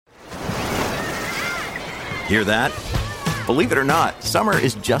Hear that? Believe it or not, summer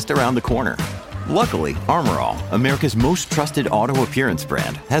is just around the corner. Luckily, Armor All, America's most trusted auto appearance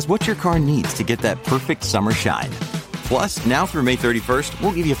brand, has what your car needs to get that perfect summer shine. Plus, now through May 31st,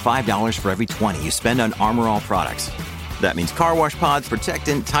 we'll give you $5 for every $20 you spend on Armor All products. That means car wash pods,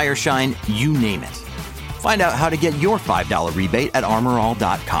 protectant, tire shine, you name it. Find out how to get your $5 rebate at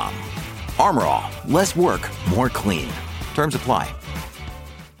armorall.com. Armor All, less work, more clean. Terms apply.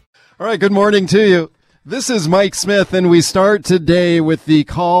 All right, good morning to you. This is Mike Smith, and we start today with the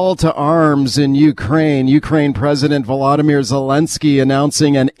call to arms in Ukraine. Ukraine President Volodymyr Zelensky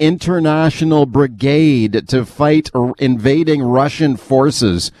announcing an international brigade to fight invading Russian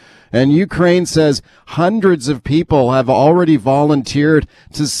forces. And Ukraine says hundreds of people have already volunteered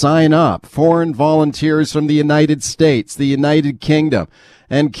to sign up. Foreign volunteers from the United States, the United Kingdom,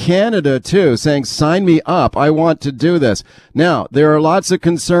 and Canada, too, saying, sign me up. I want to do this. Now, there are lots of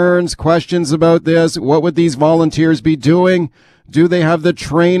concerns, questions about this. What would these volunteers be doing? Do they have the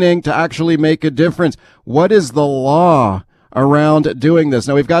training to actually make a difference? What is the law around doing this?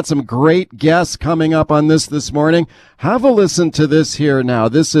 Now, we've got some great guests coming up on this morning. Have a listen to this here now.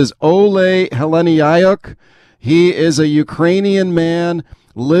 This is Ole Heleniayuk. He is a Ukrainian man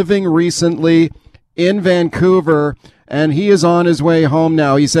living recently in Vancouver, and he is on his way home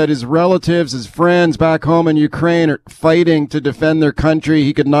now. He said his relatives, his friends back home in Ukraine are fighting to defend their country.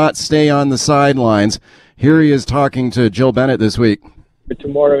 He could not stay on the sidelines. Here he is talking to Jill Bennett this week.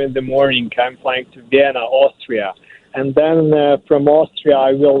 Tomorrow in the morning, I'm flying to Vienna, Austria. And then from Austria,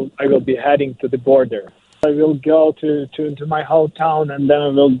 I will be heading to the border. I will go to my hometown, and then I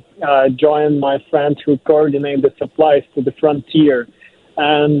will join my friends who coordinate the supplies to the frontier.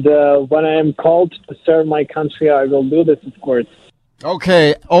 And when I am called to serve my country, I will do this, of course.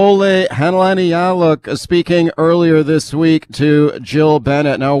 Okay, Ole Heleniayuk speaking earlier this week to Jill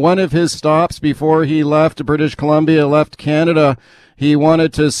Bennett. Now, one of his stops before he left British Columbia, left Canada, he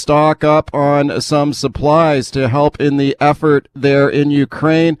wanted to stock up on some supplies to help in the effort there in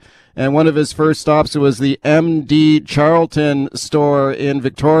Ukraine. And one of his first stops was the MD Charlton store in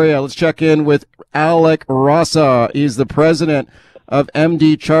Victoria. Let's check in with Alec Rossa. He's the president of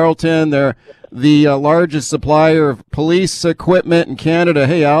MD Charlton. They're the largest supplier of police equipment in Canada.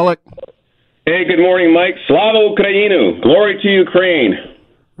 Hey, Alec. Hey, good morning, Mike. Slava Ukrainu. Glory to Ukraine.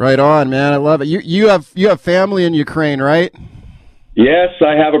 Right on, man. I love it. You have family in Ukraine, right? Yes,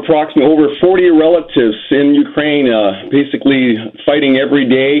 I have approximately over 40 relatives in Ukraine, basically fighting every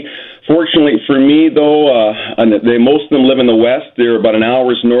day. Fortunately for me, though, most of them live in the west. They're about an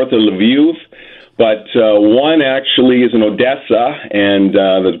hour's north of Lviv. But one actually is in Odessa, and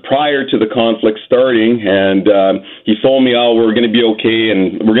prior to the conflict starting, and he told me, oh, we're going to be okay,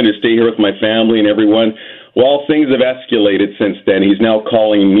 and we're going to stay here with my family and everyone. Well, things have escalated since then. He's now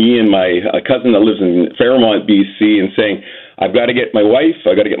calling me and my cousin that lives in Fairmont, BC, and saying, I've got to get my wife,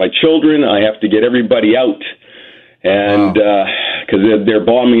 I've got to get my children, I have to get everybody out. And because they're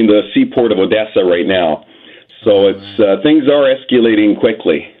bombing the seaport of Odessa right now. So it's things are escalating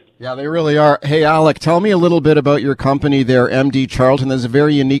quickly. Yeah, they really are. Hey, Alec, tell me a little bit about your company there, MD Charlton. There's a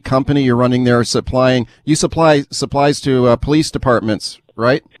very unique company you're running there, you supply supplies to police departments,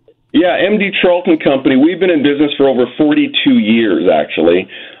 right? Yeah, MD Charlton Company, we've been in business for over 42 years, actually,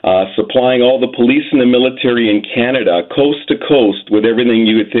 supplying all the police and the military in Canada, coast to coast, with everything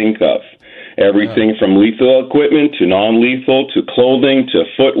you would think of. Everything from lethal equipment to non-lethal to clothing to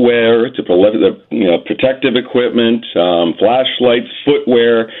footwear to protective equipment, flashlights,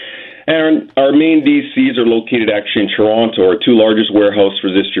 footwear. And our main DCs are located actually in Toronto. Our two largest warehouses for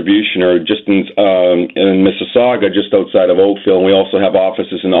distribution are just in Mississauga, just outside of Oakville. And we also have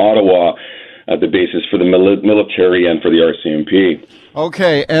offices in Ottawa at the basis for the military and for the RCMP.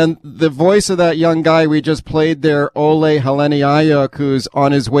 Okay, and the voice of that young guy we just played there, Ole Heleniayuk, who's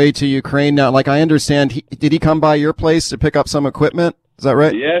on his way to Ukraine now. Like I understand, did he come by your place to pick up some equipment? Is that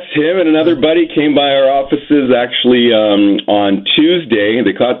right? Yes, him and another buddy came by our offices actually on Tuesday.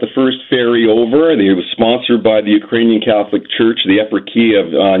 They caught the first ferry over. They was sponsored by the Ukrainian Catholic Church, the Upper Key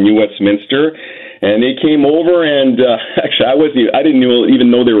of New Westminster. And they came over, and actually, I didn't even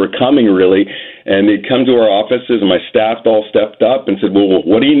know they were coming, really. And they'd come to our offices, and my staff all stepped up and said, well,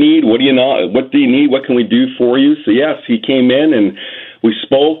 what do you need? What do you not? What do you need? What can we do for you? So, yes, he came in, and we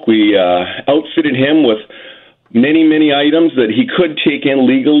spoke. We outfitted him with many, many items that he could take in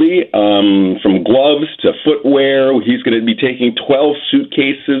legally, from gloves to footwear. He's going to be taking 12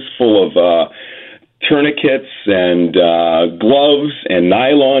 suitcases full of tourniquets and gloves and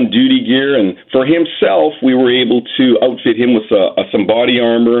nylon duty gear. And for himself, we were able to outfit him with some body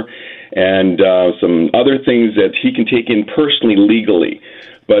armor and some other things that he can take in personally legally.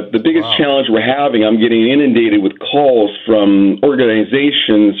 But the biggest challenge we're having, I'm getting inundated with calls from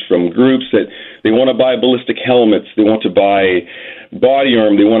organizations, from groups that they want to buy ballistic helmets, they want to buy body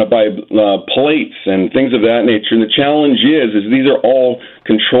armor, they want to buy plates and things of that nature. And the challenge is these are all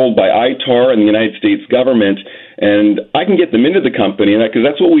controlled by ITAR and the United States government, and I can get them into the company, because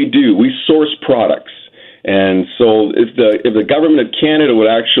that's what we do. We source products. And so if the government of Canada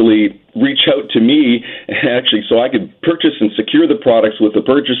would actually reach out to me, actually, so I could purchase and secure the products with a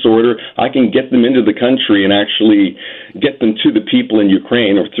purchase order, I can get them into the country and actually get them to the people in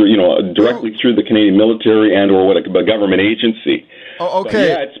Ukraine, or through, directly through the Canadian military and or a government agency. Oh,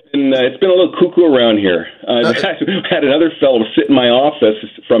 okay. But yeah, it's been a little cuckoo around here. I had another fellow sit in my office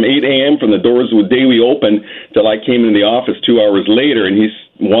from 8 a.m. from the doors the day we opened till I came into the office 2 hours later, and he's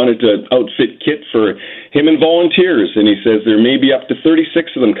wanted to outfit kit for him and volunteers, and he says there may be up to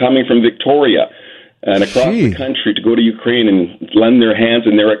 36 of them coming from Victoria and across the country to go to Ukraine and lend their hands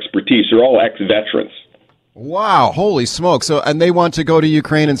and their expertise. They're all ex-veterans. Wow, holy smoke. So, and they want to go to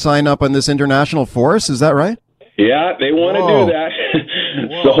Ukraine and sign up on this international force, is that right? Yeah, they want to do that.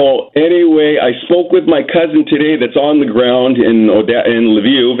 So anyway, I spoke with my cousin today that's on the ground in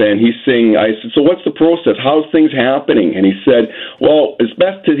Lviv, and he's saying, I said, so what's the process? How's things happening? And he said, well, as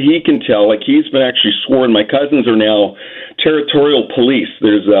best as he can tell, like he's been actually sworn, my cousins are now territorial police.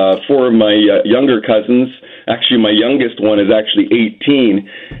 There's 4 of my younger cousins. Actually, my youngest one is actually 18,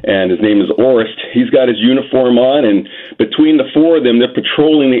 and his name is Orest. He's got his uniform on, and between the 4 of them, they're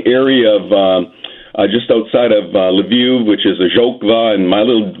patrolling the area of just outside of Lviv, which is Zhokva, and my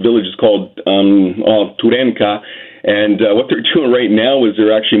little village is called Turenka. And what they're doing right now is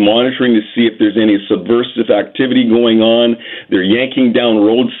they're actually monitoring to see if there's any subversive activity going on. They're yanking down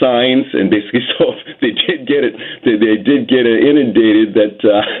road signs, and basically, so they did get it. They did get it inundated that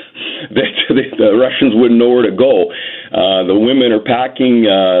the Russians wouldn't know where to go. The women are packing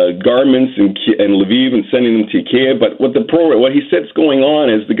garments in Lviv and sending them to Kiev. But what he said is going on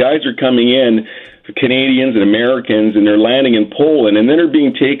is the guys are coming in, Canadians and Americans, and they're landing in Poland, and then they're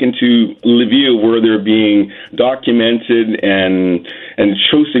being taken to Lviv, where they're being documented and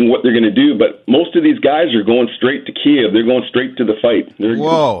choosing what they're going to do. But most of these guys are going straight to Kiev. They're going straight to the fight.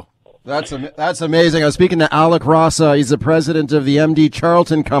 Whoa. That's amazing. I was speaking to Alec Rossa. He's the president of the MD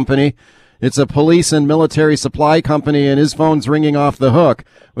Charlton Company. It's a police and military supply company, and his phone's ringing off the hook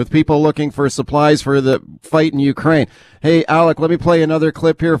with people looking for supplies for the fight in Ukraine. Hey, Alec, let me play another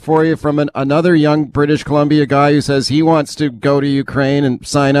clip here for you from another young British Columbia guy who says he wants to go to Ukraine and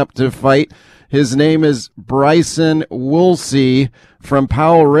sign up to fight. His name is Bryson Woolsey from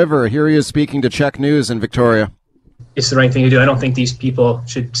Powell River. Here he is speaking to Czech News in Victoria. It's the right thing to do. I don't think these people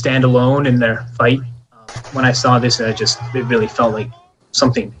should stand alone in their fight. When I saw this, it really felt like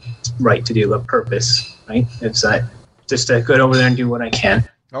something right to do, a purpose, right? It's just to go over there and do what I can.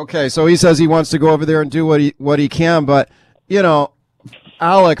 Okay, so he says he wants to go over there and do what he can, but,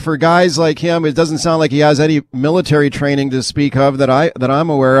 Alec, for guys like him, it doesn't sound like he has any military training to speak of that I'm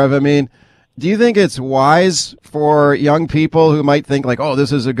aware of. I mean, do you think it's wise for young people who might think like, oh,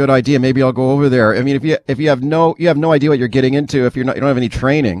 this is a good idea, maybe I'll go over there? I mean, if you have no idea what you're getting into, if you don't have any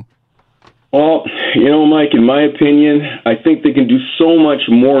training. Well, Mike, in my opinion, I think they can do so much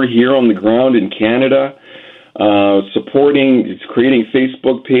more here on the ground in Canada, creating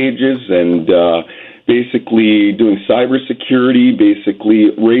Facebook pages and basically doing cybersecurity,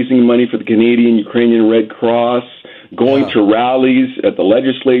 basically raising money for the Canadian Ukrainian Red Cross, going to rallies at the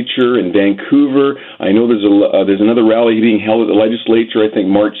legislature in Vancouver. I know there's another rally being held at the legislature, I think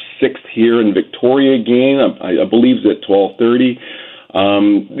March 6th here in Victoria again. I believe it's at 12:30.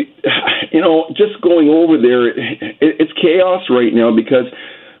 Just going over there, it's chaos right now because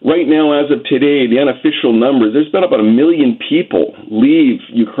right now, as of today, the unofficial numbers, there's been about 1 million people leave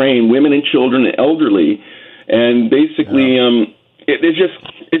Ukraine, women and children and elderly, and basically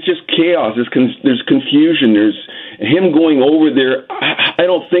it's just chaos. There's confusion. There's him going over there. I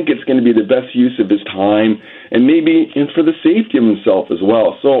don't think it's going to be the best use of his time, and maybe for the safety of himself as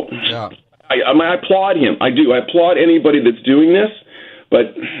well. So I applaud him. I do. I applaud anybody that's doing this.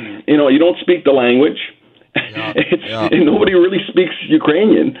 But, you don't speak the language. And nobody really speaks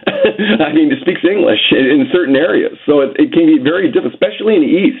Ukrainian. I mean, it speaks English in certain areas. So it can be very difficult, especially in the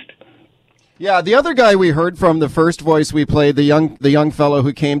East. Yeah, the other guy we heard from, the first voice we played, the young fellow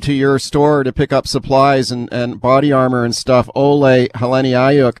who came to your store to pick up supplies and body armor and stuff, Ole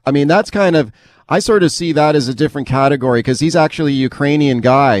Heleniayuk. I mean, that's I sort of see that as a different category because he's actually a Ukrainian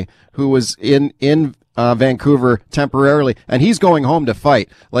guy who was in Vancouver temporarily, and he's going home to fight.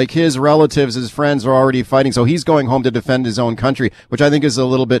 Like his relatives, his friends are already fighting, so he's going home to defend his own country, which I think is a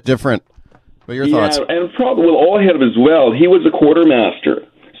little bit different. What are your thoughts? Yeah, and probably with Allhead as well, he was a quartermaster,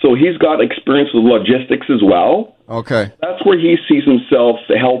 so he's got experience with logistics as well. Okay. That's where he sees himself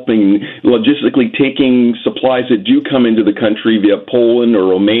helping, logistically taking supplies that do come into the country via Poland or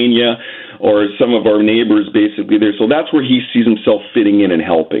Romania or some of our neighbors basically there. So that's where he sees himself fitting in and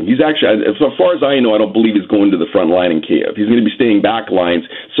helping. He's actually, as far as I know, I don't believe he's going to the front line in Kiev. He's going to be staying back lines,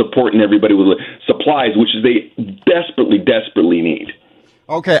 supporting everybody with supplies, which they desperately, desperately need.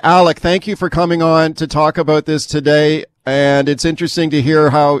 Okay, Alec, thank you for coming on to talk about this today. And it's interesting to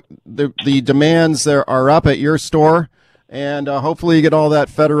hear how the demands there are up at your store. And hopefully you get all that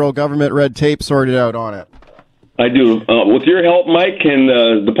federal government red tape sorted out on it. I do. With your help, Mike, and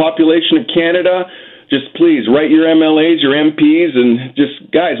the population of Canada, just please write your MLAs, your MPs, and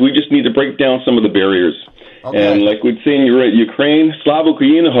just, guys, we just need to break down some of the barriers. Okay. And like we'd say in Ukraine, Slava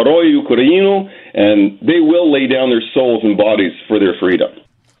Ukraina, Horoyu Ukrainu, and they will lay down their souls and bodies for their freedom.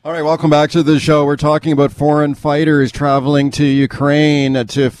 All right, welcome back to the show. We're talking about foreign fighters traveling to Ukraine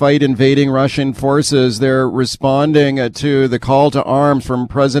to fight invading Russian forces. They're responding to the call to arms from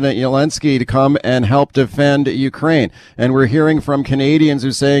President Zelensky to come and help defend Ukraine. And we're hearing from Canadians who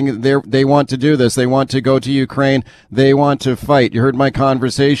are saying they want to do this. They want to go to Ukraine. They want to fight. You heard my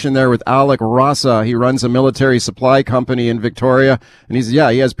conversation there with Alec Rassa. He runs a military supply company in Victoria. And he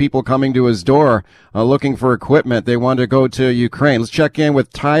has people coming to his door looking for equipment. They want to go to Ukraine. Let's check in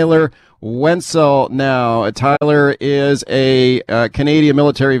with Tyler Wenzel now. Tyler is a Canadian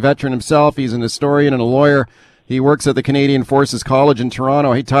military veteran himself. He's an historian and a lawyer. He works at the Canadian Forces College in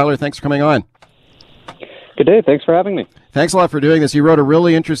Toronto. Hey, Tyler, thanks for coming on. Good day. Thanks for having me. Thanks a lot for doing this. You wrote a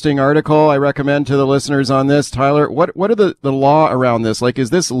really interesting article I recommend to the listeners on this. Tyler, what are the law around this? Like, is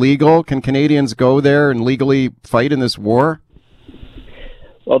this legal? Can Canadians go there and legally fight in this war?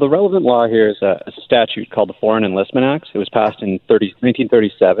 Well, the relevant law here is a statute called the Foreign Enlistment Act. It was passed in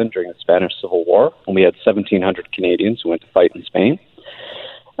 1937 during the Spanish Civil War, when we had 1,700 Canadians who went to fight in Spain.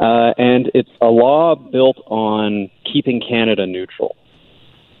 And it's a law built on keeping Canada neutral.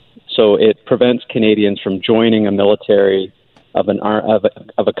 So it prevents Canadians from joining a military of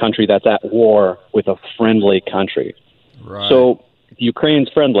a country that's at war with a friendly country. Right. So if Ukraine's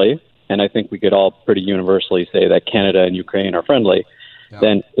friendly, and I think we could all pretty universally say that Canada and Ukraine are friendly,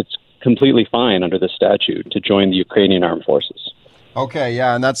 then it's completely fine under the statute to join the Ukrainian armed forces. Okay,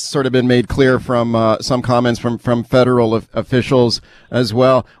 yeah, and that's sort of been made clear from some comments from federal officials as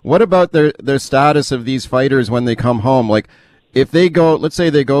well. What about their status of these fighters when they come home? Like, if they go, let's say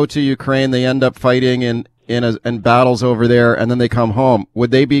they go to Ukraine, they end up fighting in battles over there, and then they come home.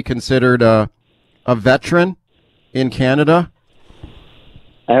 Would they be considered a veteran in Canada?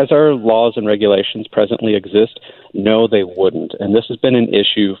 As our laws and regulations presently exist, no, they wouldn't. And this has been an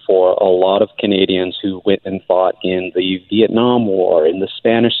issue for a lot of Canadians who went and fought in the Vietnam War, in the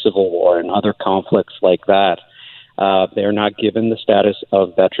Spanish Civil War, and other conflicts like that. They're not given the status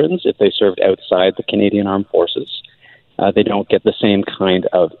of veterans if they served outside the Canadian Armed Forces. They don't get the same kind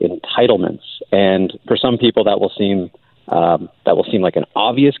of entitlements. And for some people, that will seem like an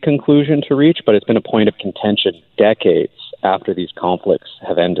obvious conclusion to reach, but it's been a point of contention decades after these conflicts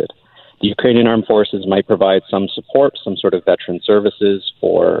have ended. The Ukrainian Armed Forces might provide some support, some sort of veteran services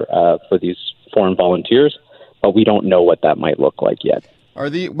for these foreign volunteers, but we don't know what that might look like yet.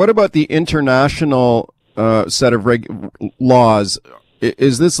 What about the international set of laws?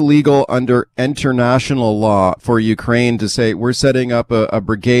 Is this legal under international law for Ukraine to say, we're setting up a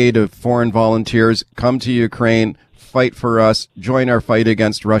brigade of foreign volunteers, come to Ukraine, fight for us, join our fight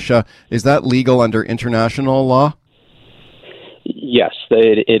against Russia? Is that legal under international law? Yes,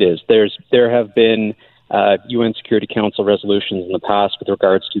 it is. There have been UN Security Council resolutions in the past with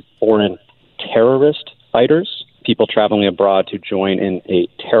regards to foreign terrorist fighters, people traveling abroad to join in a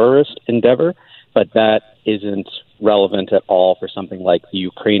terrorist endeavor, but that isn't relevant at all for something like the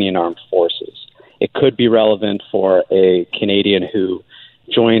Ukrainian Armed Forces. It could be relevant for a Canadian who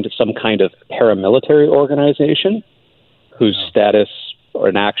joined some kind of paramilitary organization whose status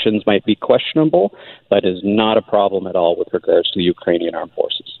or actions might be questionable, but is not a problem at all with regards to the Ukrainian Armed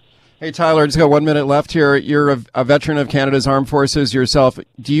Forces. Hey, Tyler, just got 1 minute left here. You're a veteran of Canada's Armed Forces yourself.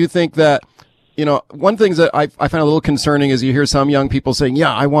 Do you think that, one thing that I find a little concerning is you hear some young people saying,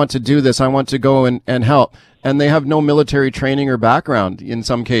 yeah, I want to do this. I want to go and help. And they have no military training or background in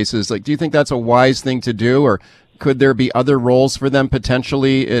some cases. Like, do you think that's a wise thing to do? Or could there be other roles for them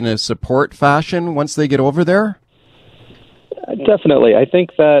potentially in a support fashion once they get over there? Definitely. I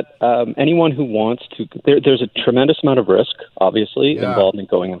think that anyone who wants to, there's a tremendous amount of risk, obviously, involved in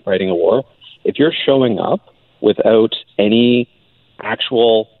going and fighting a war. If you're showing up without any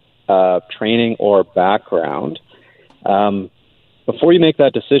actual training or background, before you make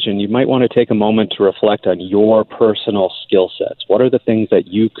that decision, you might want to take a moment to reflect on your personal skill sets. What are the things that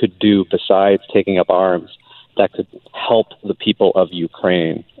you could do besides taking up arms that could help the people of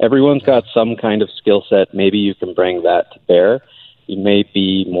Ukraine? Everyone's got some kind of skill set. Maybe you can bring that to bear. You may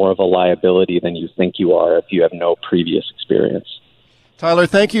be more of a liability than you think you are if you have no previous experience. Tyler,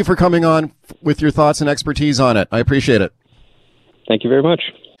 thank you for coming on with your thoughts and expertise on it. I appreciate it. Thank you very much.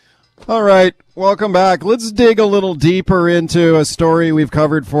 All right, welcome back. Let's dig a little deeper into a story we've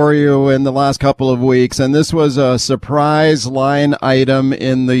covered for you in the last couple of weeks, and this was a surprise line item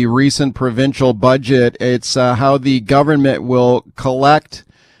in the recent provincial budget. It's how the government will collect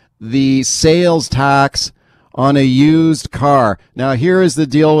the sales tax on a used car. Now, here is the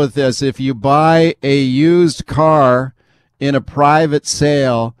deal with this. If you buy a used car in a private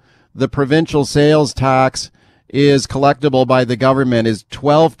sale, the provincial sales tax is collectible by the government is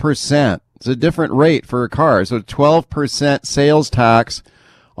 12%. It's a different rate for a car. So 12% sales tax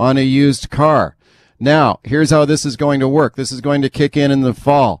on a used car. Now, here's how this is going to work. This is going to kick in the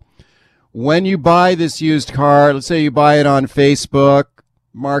fall. When you buy this used car, let's say you buy it on Facebook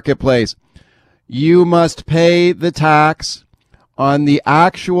Marketplace, you must pay the tax on the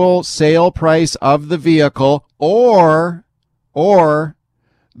actual sale price of the vehicle or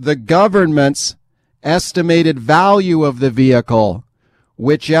the government's estimated value of the vehicle,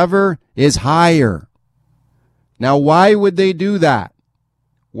 whichever is higher. Now, why would they do that?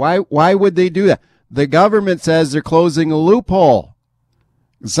 Why would they do that? The government says they're closing a loophole.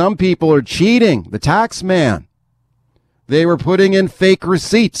 Some people are cheating. The tax man. They were putting in fake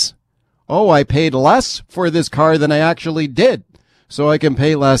receipts. Oh, I paid less for this car than I actually did, so I can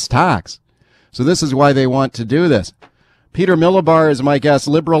pay less tax. So this is why they want to do this. Peter Millibar is my guest,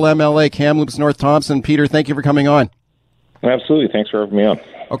 Liberal MLA, Kamloops, North Thompson. Peter, thank you for coming on. Absolutely. Thanks for having me on.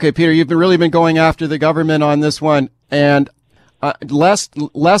 Okay, Peter, you've really been going after the government on this one. And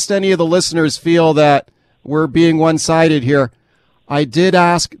lest any of the listeners feel that we're being one-sided here, I did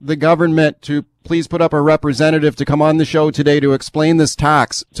ask the government to please put up a representative to come on the show today to explain this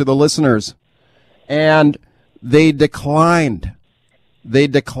tax to the listeners. And they declined. They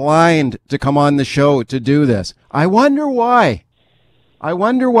declined to come on the show to do this. I wonder why. I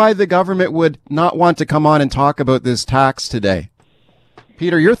wonder why the government would not want to come on and talk about this tax today.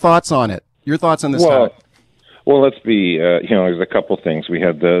 Peter, your thoughts on it? Your thoughts on this tax? Well, let's be, there's a couple things. We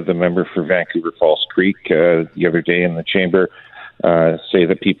had the member for Vancouver Falls Creek the other day in the chamber say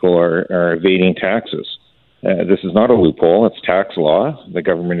that people are evading taxes. This is not a loophole. It's tax law. The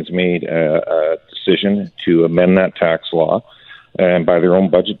government has made a decision to amend that tax law. And by their own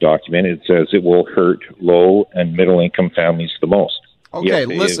budget document, it says it will hurt low and middle income families the most. Okay,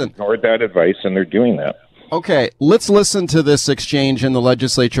 they listen. ignored that advice, and they're doing that. Okay, let's listen to this exchange in the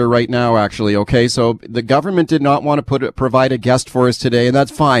legislature right now, actually, okay? So the government did not want to provide a guest for us today, and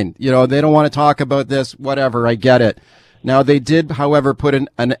that's fine. You know, they don't want to talk about this, whatever, I get it. Now, they did, however, put an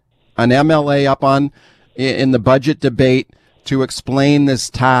MLA up in the budget debate to explain this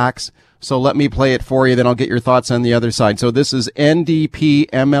tax. So let me play it for you, then I'll get your thoughts on the other side. So this is NDP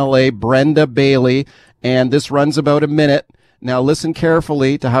MLA Brenda Bailey, and this runs about a minute. Now listen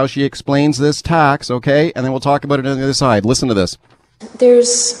carefully to how she explains this tax, okay? And then we'll talk about it on the other side. Listen to this.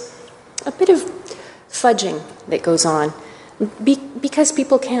 There's a bit of fudging that goes on because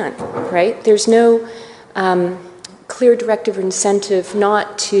people can, right? There's no clear directive or incentive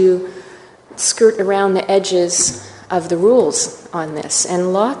not to skirt around the edges of the rules on this,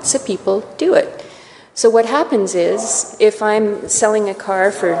 and lots of people do it. So what happens is, if I'm selling a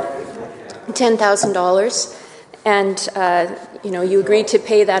car for $10,000 and you agree to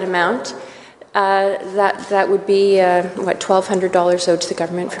pay that amount, that would be $1,200 owed to the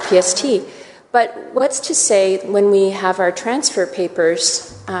government for PST. But what's to say when we have our transfer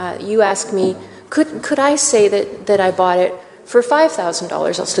papers, you ask me, could I say that I bought it for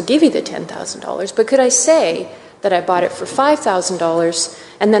 $5,000? I'll still give you the $10,000, but could I say that I bought it for $5,000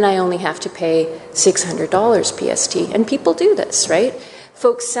 and then I only have to pay $600 PST? And people do this, right?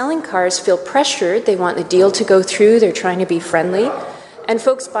 Folks selling cars feel pressured. They want the deal to go through. They're trying to be friendly. And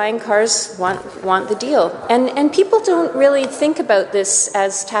folks buying cars want the deal. And people don't really think about this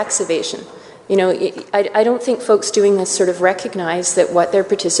as tax evasion. You know, I don't think folks doing this sort of recognize that what they're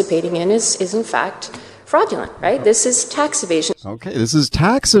participating in is in fact fraudulent, right? This is tax evasion. Okay, this is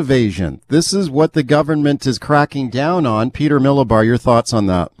tax evasion. This is what the government is cracking down on. Peter Millibar, your thoughts on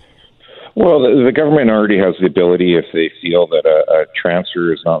that? Well, the government already has the ability, if they feel that a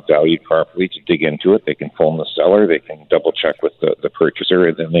transfer is not valued properly, to dig into it. They can phone the seller, they can double check with the purchaser,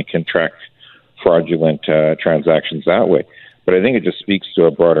 and then they can track fraudulent transactions that way. But I think it just speaks to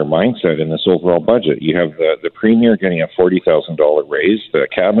a broader mindset in this overall budget. You have the Premier getting a $40,000 raise, the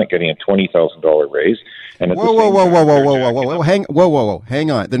Cabinet getting a $20,000 raise, and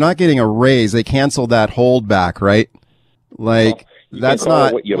hang on. They're not getting a raise. They canceled that holdback, right? Like that's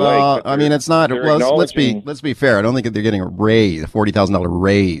not. Well, I mean, it's not. Well, let's be fair. I don't think they're getting a raise, a $40,000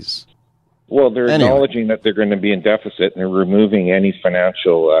 raise. Well, they're acknowledging that they're going to be in deficit, and they're removing any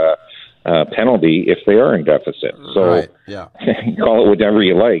financial penalty if they are in deficit. So right. Yeah. Call it whatever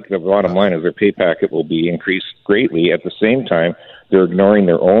you like. The bottom line is their pay packet will be increased greatly. At the same time, they're ignoring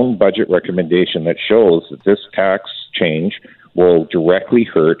their own budget recommendation that shows that this tax change will directly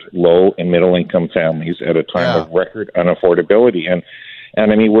hurt low and middle income families at a time of record unaffordability.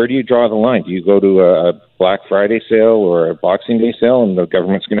 And I mean, where do you draw the line? Do you go to a Black Friday sale or a Boxing Day sale, and the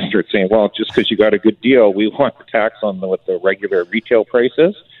government's going to start saying, well, just because you got a good deal, we want the tax on what the regular retail price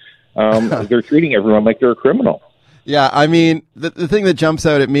is? They're treating everyone like they're a criminal. Yeah, I mean, the thing that jumps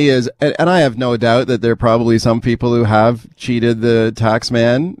out at me is, and I have no doubt that there are probably some people who have cheated the tax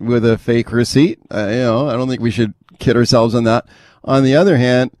man with a fake receipt. I don't think we should kid ourselves on that. On the other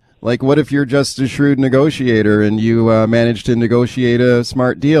hand, like, what if you're just a shrewd negotiator and you manage to negotiate a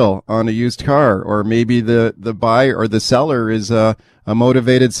smart deal on a used car, or maybe the buyer or the seller is a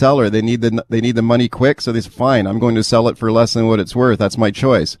motivated seller. They need the money quick, so they say, fine, I'm going to sell it for less than what it's worth. That's my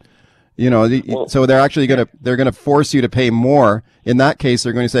choice. So they're actually gonna force you to pay more. In that case,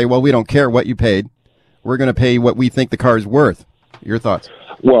 they're going to say, well, we don't care what you paid. We're going to pay what we think the car is worth. Your thoughts?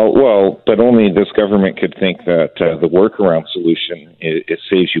 Well, but only this government could think that the workaround solution it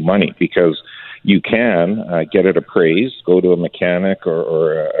saves you money, because you can get it appraised, go to a mechanic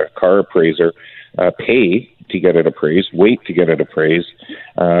or a car appraiser, pay to get it appraised, wait to get it appraised,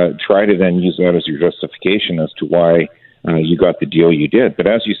 try to then use that as your justification as to why you got the deal you did. But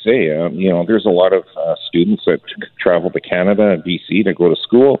as you say, there's a lot of students that travel to Canada and BC to go to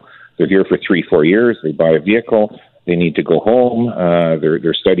school. They're here for 3-4 years. They buy a vehicle. They need to go home.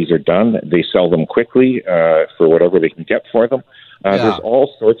 Their studies are done. They sell them quickly for whatever they can get for them. There's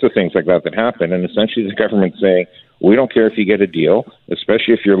all sorts of things like that happen. And essentially the government's saying, we don't care if you get a deal,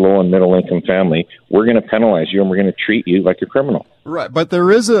 especially if you're low and middle income family. We're going to penalize you, and we're going to treat you like a criminal. Right, but there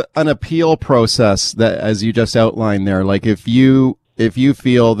is an appeal process that, as you just outlined there. Like if you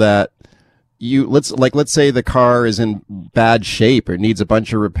feel that let's say the car is in bad shape or needs a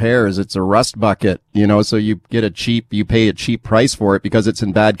bunch of repairs, it's a rust bucket, so you pay a cheap price for it because it's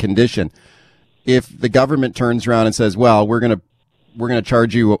in bad condition. If the government turns around and says, well, we're going to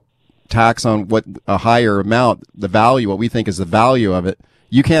charge you tax on what a higher amount, the value, what we think is the value of it,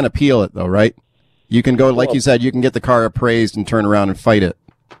 you can't appeal it though, right? You can go, like you said, you can get the car appraised and turn around and fight it.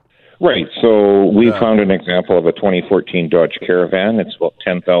 Right. So we found an example of a 2014 Dodge Caravan. It's about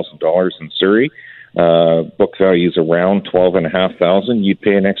 $10,000 in Surrey. Book value is around $12,500. You'd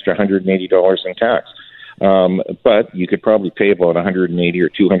pay an extra $180 in tax. But you could probably pay about $180 or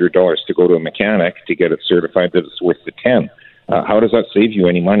 $200 to go to a mechanic to get it certified that it's worth the $10,000. How does that save you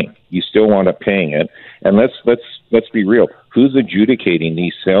any money? You still wind up paying it. And let's be real. Who's adjudicating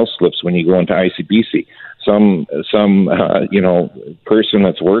these sales slips when you go into ICBC? Some person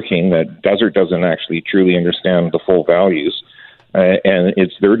that's working that does or doesn't actually truly understand the full values, and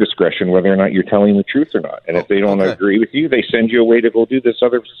it's their discretion whether or not you're telling the truth or not. And if they don't agree with you, they send you away to go do this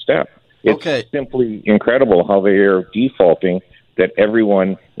other step. It's simply incredible how they are defaulting that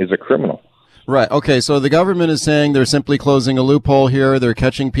everyone is a criminal. Right. Okay. So the government is saying they're simply closing a loophole here. They're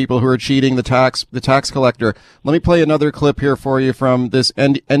catching people who are cheating the tax collector. Let me play another clip here for you from this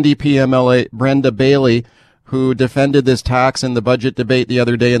NDP MLA Brenda Bailey, who defended this tax in the budget debate the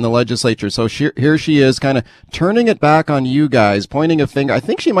other day in the legislature. So here she is, kind of turning it back on you guys, pointing a finger. I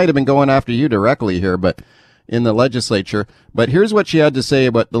think she might have been going after you directly here, but in the legislature. But here's what she had to say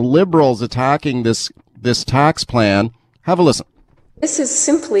about the Liberals attacking this tax plan. Have a listen. This is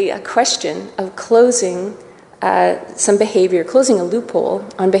simply a question of closing some behavior, closing a loophole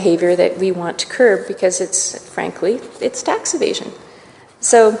on behavior that we want to curb because it's tax evasion.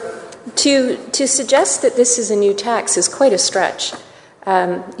 So to suggest that this is a new tax is quite a stretch.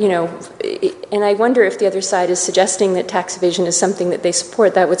 And I wonder if the other side is suggesting that tax evasion is something that they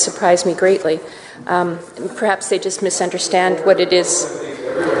support. That would surprise me greatly. Perhaps they just misunderstand what it is.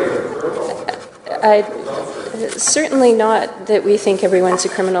 Certainly not that we think everyone's a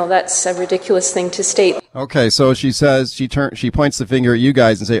criminal. That's a ridiculous thing to state. Okay, so she says she points the finger at you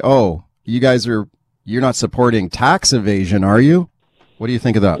guys and say, "Oh, you're not supporting tax evasion, are you?" What do you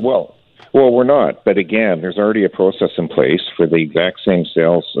think of that? Well, Well, we're not. But again, there's already a process in place for the exact same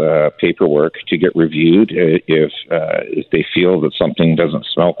sales paperwork to get reviewed. If they feel that something doesn't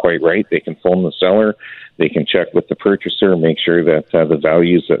smell quite right, they can phone the seller. They can check with the purchaser, make sure that the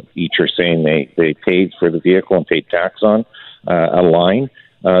values that each are saying they paid for the vehicle and paid tax on align.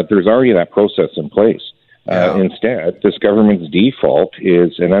 There's already that process in place. Instead, this government's default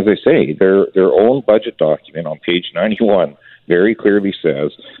is, and as I say, their own budget document on page 91 very clearly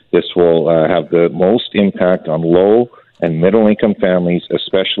says this will have the most impact on low and middle income families,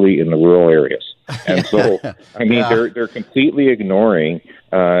 especially in the rural areas. And so, I mean, they're completely ignoring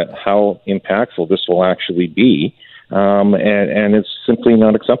how impactful this will actually be. And it's simply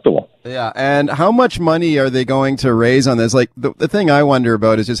not acceptable. Yeah, and how much money are they going to raise on this? Like, the thing I wonder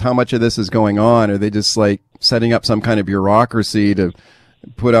about is just how much of this is going on. Are they just, like, setting up some kind of bureaucracy to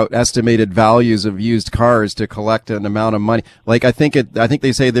put out estimated values of used cars to collect an amount of money? Like, I think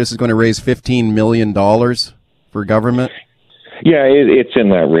they say this is going to raise $15 million for government. Yeah, it's in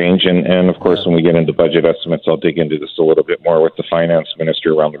that range. And of course, when we get into budget estimates, I'll dig into this a little bit more with the finance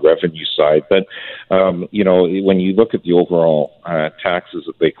minister around the revenue side. But, when you look at the overall taxes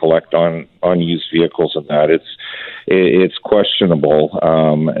that they collect on used vehicles and that, it's questionable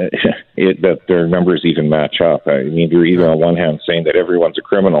that their numbers even match up. I mean, they're either on one hand saying that everyone's a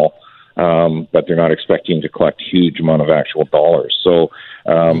criminal, but they're not expecting to collect huge amount of actual dollars. So,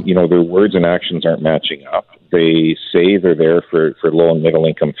 their words and actions aren't matching up. They say they're there for low and middle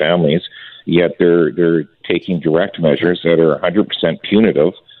income families, yet they're taking direct measures that are 100%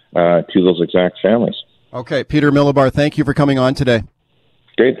 punitive to those exact families. Okay, Peter Millibar, thank you for coming on today.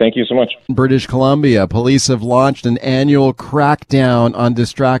 Great, thank you so much. British Columbia, police have launched an annual crackdown on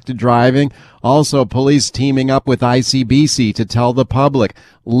distracted driving. Also, police teaming up with ICBC to tell the public,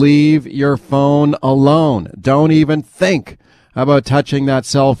 leave your phone alone. Don't even think about touching that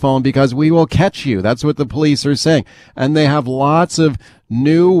cell phone because we will catch you. That's what the police are saying. And they have lots of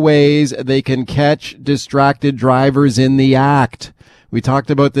new ways they can catch distracted drivers in the act. We talked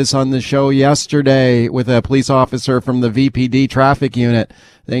about this on the show yesterday with a police officer from the VPD traffic unit.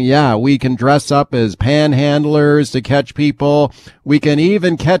 Saying, yeah, we can dress up as panhandlers to catch people. We can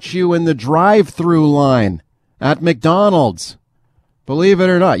even catch you in the drive-through line at McDonald's. Believe it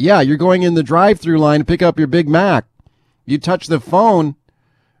or not. Yeah, you're going in the drive-through line to pick up your Big Mac. You touch the phone,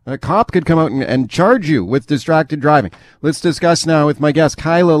 a cop could come out and charge you with distracted driving. Let's discuss now with my guest,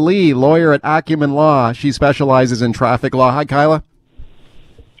 Kyla Lee, lawyer at Acumen Law. She specializes in traffic law. Hi, Kyla.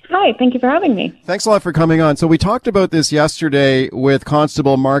 Hi, thank you for having me. Thanks a lot for coming on. So we talked about this yesterday with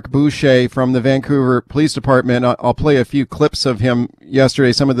Constable Mark Boucher from the Vancouver Police Department. I'll play a few clips of him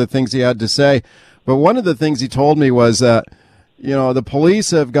yesterday, some of the things he had to say. But one of the things he told me was that, the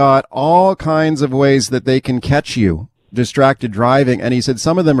police have got all kinds of ways that they can catch you distracted driving, and he said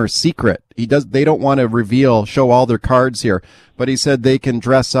some of them are secret. They don't want to show all their cards here, but he said they can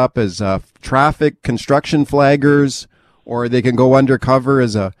dress up as traffic construction flaggers, or they can go undercover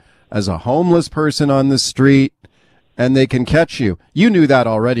as a homeless person on the street, and they can catch you. You knew that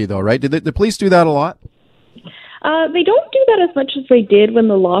already, though, right? Did the police do that a lot? They don't do that as much as they did when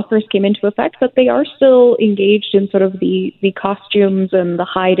the law first came into effect, but they are still engaged in sort of the costumes and the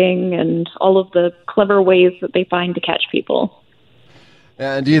hiding and all of the clever ways that they find to catch people.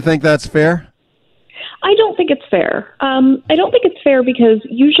 And do you think that's fair? I don't think it's fair. I don't think it's fair because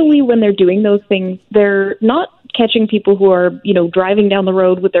usually when they're doing those things, they're not catching people who are, driving down the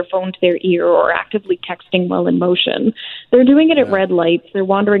road with their phone to their ear or actively texting while in motion. They're doing it at red lights. They're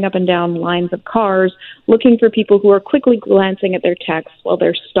wandering up and down lines of cars, looking for people who are quickly glancing at their texts while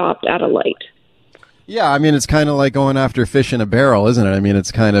they're stopped at a light. Yeah, I mean, it's kind of like going after fish in a barrel, isn't it? I mean,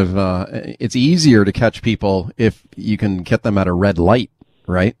 it's kind of, it's easier to catch people if you can get them at a red light,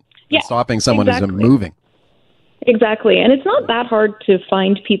 right? Yeah, stopping someone exactly. who's moving. Exactly. And it's not that hard to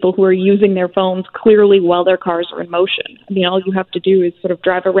find people who are using their phones clearly while their cars are in motion. I mean, all you have to do is sort of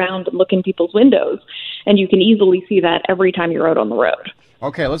drive around and look in people's windows, and you can easily see that every time you're out on the road.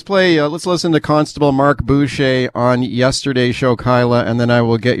 Okay, let's listen to Constable Mark Boucher on yesterday's show, Kyla, and then I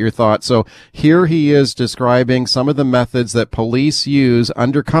will get your thoughts. So here he is describing some of the methods that police use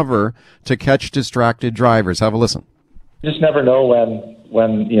undercover to catch distracted drivers. Have a listen. You just never know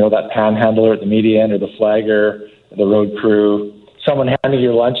when that panhandler at the median or the flagger, the road crew, someone handing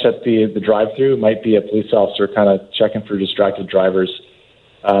you lunch at the drive-thru might be a police officer kind of checking for distracted drivers.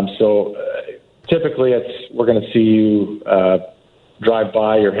 So typically we're going to see you drive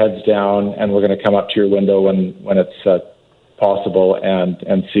by, your head's down, and we're going to come up to your window when it's possible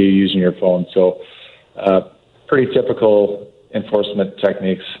and see you using your phone. So pretty typical enforcement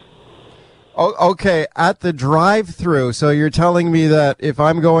techniques. Oh, okay, at the drive-through. So you're telling me that if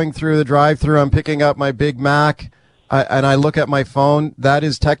I'm going through the drive-through, I'm picking up my Big Mac, and I look at my phone, that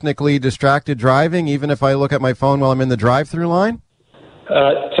is technically distracted driving, even if I look at my phone while I'm in the drive-through line?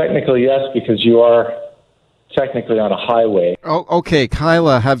 Technically, yes, because you are technically on a highway. Oh, okay,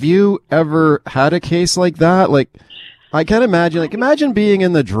 Kyla, have you ever had a case like that? Like, I can't imagine. Like, imagine being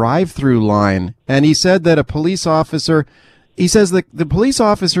in the drive-through line, and he said that a police officer. He says that the police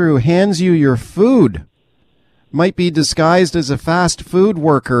officer who hands you your food might be disguised as a fast food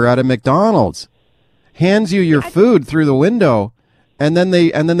worker at a McDonald's. Hands you your food through the window, and then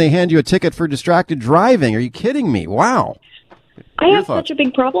they hand you a ticket for distracted driving. Are you kidding me? Wow. I have such a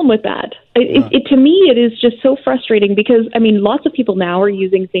big problem with that. To me, it is just so frustrating because, I mean, lots of people now are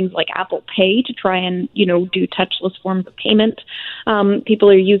using things like Apple Pay to try and, do touchless forms of payment.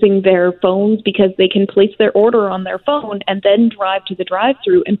 People are using their phones because they can place their order on their phone and then drive to the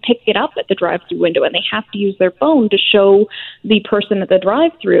drive-thru and pick it up at the drive-thru window. And they have to use their phone to show the person at the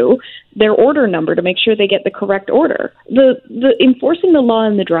drive-thru their order number to make sure they get the correct order. The enforcing the law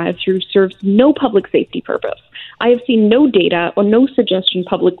in the drive-thru serves no public safety purpose. I have seen no data or no suggestion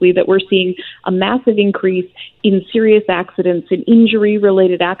publicly that we're seeing a massive increase in serious accidents and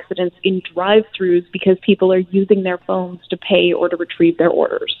injury-related accidents in drive-thrus because people are using their phones to pay or to retrieve their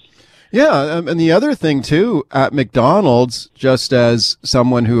orders. Yeah, and the other thing, too, at McDonald's, just as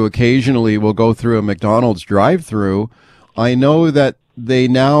someone who occasionally will go through a McDonald's drive-thru, I know that they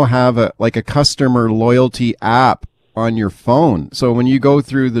now have a customer loyalty app on your phone. So when you go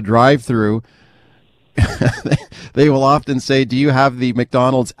through the drive-thru, they will often say, do you have the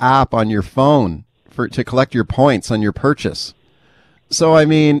McDonald's app on your phone to collect your points on your purchase? So, I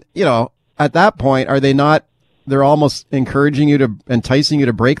mean, at that point, are they not, they're almost encouraging you to, enticing you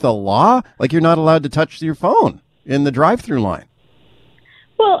to break the law? Like you're not allowed to touch your phone in the drive-through line.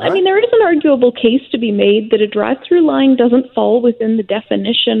 Well, I mean, there is an arguable case to be made that a drive-through line doesn't fall within the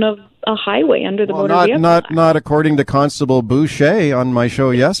definition of a highway under the Motor Vehicle Act. Not according to Constable Boucher on my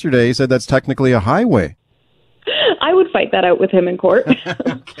show yesterday. He said that's technically a highway. I would fight that out with him in court.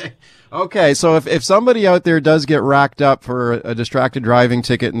 Okay, so if somebody out there does get racked up for a distracted driving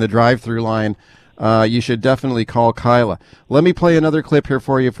ticket in the drive-through line, you should definitely call Kyla. Let me play another clip here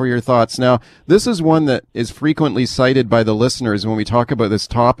for you for your thoughts. Now, this is one that is frequently cited by the listeners when we talk about this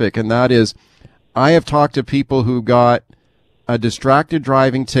topic, and that is, I have talked to people who got a distracted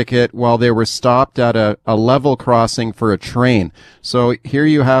driving ticket while they were stopped at a level crossing for a train. So here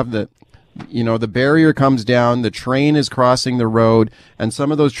you have the barrier comes down, the train is crossing the road, and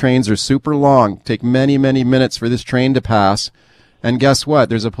some of those trains are super long, take many, many minutes for this train to pass. And guess what?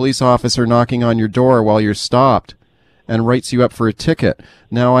 There's a police officer knocking on your door while you're stopped and writes you up for a ticket.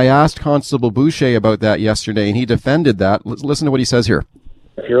 Now, I asked Constable Boucher about that yesterday, and he defended that. Listen to what he says here.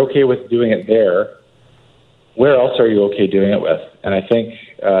 If you're okay with doing it there, where else are you okay doing it with? And I think,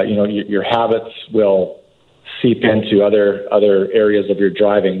 your habits will seep into other areas of your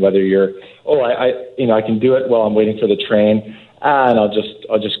driving, whether you're, I can do it while I'm waiting for the train, and I'll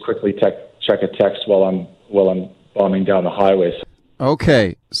just quickly check a text while I'm bombing down the highway.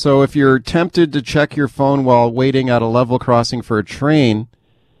 Okay, so if you're tempted to check your phone while waiting at a level crossing for a train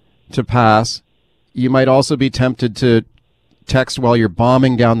to pass, you might also be tempted to text while you're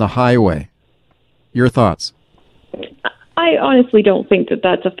bombing down the highway. Your thoughts? I honestly don't think that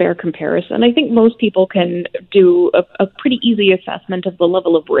that's a fair comparison. I think most people can do a pretty easy assessment of the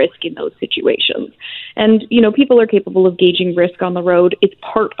level of risk in those situations. And, people are capable of gauging risk on the road. It's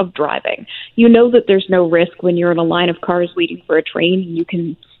part of driving. You know that there's no risk when you're in a line of cars waiting for a train. You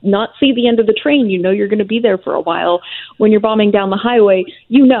can not see the end of the train. You know you're going to be there for a while. When you're bombing down the highway,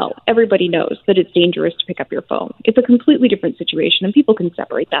 everybody knows that it's dangerous to pick up your phone. It's a completely different situation, and people can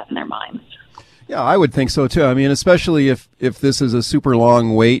separate that in their minds. Yeah, I would think so too. I mean, especially if this is a super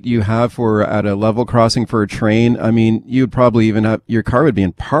long wait you have at a level crossing for a train. I mean, you'd probably even have, your car would be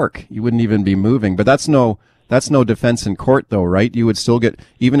in park. You wouldn't even be moving. But that's no defense in court though, right? You would still get,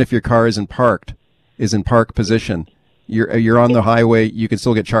 even if your car is in park position, you're on the highway, you can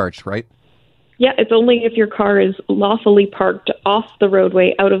still get charged, right? Yeah, it's only if your car is lawfully parked off the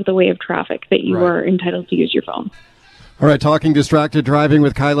roadway, out of the way of traffic, that you are entitled to use your phone. All right, talking distracted driving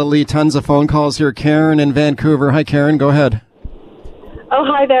with Kyla Lee. Tons of phone calls here. Karen in Vancouver. Hi, Karen. Go ahead. Oh,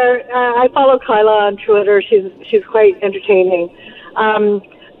 hi there. I follow Kyla on Twitter. She's quite entertaining.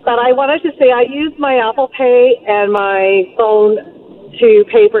 But I wanted to say I use my Apple Pay and my phone to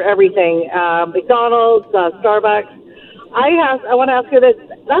pay for everything. McDonald's, Starbucks. I want to ask you this.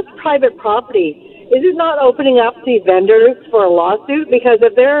 That's private property. Is it not opening up the vendors for a lawsuit? Because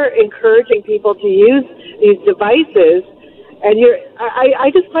if they're encouraging people to use these devices And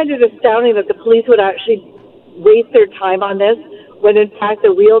I just find it astounding that the police would actually waste their time on this when in fact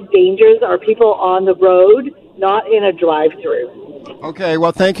the real dangers are people on the road, not in a drive-through. Okay,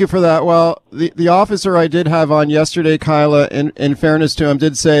 well, thank you for that. Well, the officer I did have on yesterday, Kyla, in fairness to him,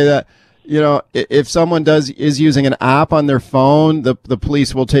 did say that, if someone is using an app on their phone, the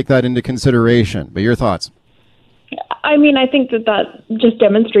police will take that into consideration. But your thoughts? I mean, I think that just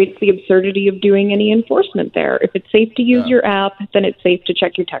demonstrates the absurdity of doing any enforcement there. If it's safe to use your app, then it's safe to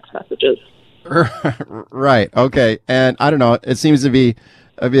check your text messages. Right. Okay. And I don't know. It seems to be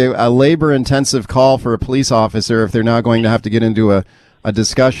a labor-intensive call for a police officer if they're now going to have to get into a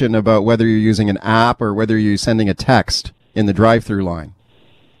discussion about whether you're using an app or whether you're sending a text in the drive-through line.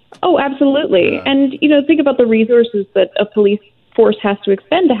 Oh, absolutely. And, think about the resources that a police force has to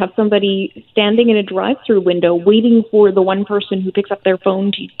expend to have somebody standing in a drive-through window waiting for the one person who picks up their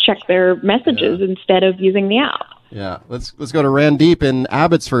phone to check their messages instead of using the app. Yeah. Let's go to Randeep in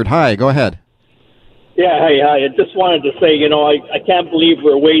Abbotsford. Hi, go ahead. Yeah, hi. I just wanted to say, I can't believe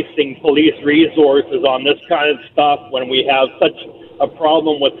we're wasting police resources on this kind of stuff when we have such a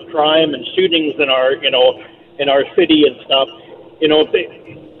problem with crime and shootings in our city and stuff.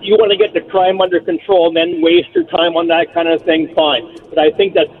 If you want to get the crime under control and then waste your time on that kind of thing, fine. But I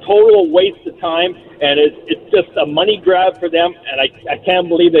think that's total waste of time, and it's just a money grab for them, and I can't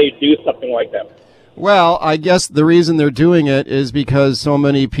believe they do something like that. Well, I guess the reason they're doing it is because so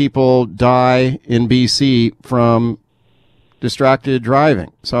many people die in BC from distracted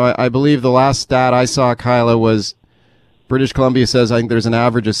driving. So I believe the last stat I saw, Kyla, was British Columbia says I think there's an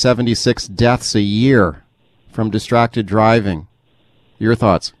average of 76 deaths a year from distracted driving. Your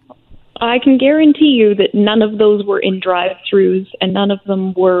thoughts? I can guarantee you that none of those were in drive-thrus and none of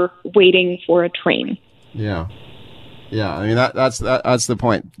them were waiting for a train. Yeah. Yeah, I mean, that's the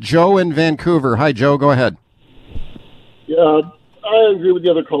point. Joe in Vancouver. Hi, Joe. Go ahead. Yeah, I agree with the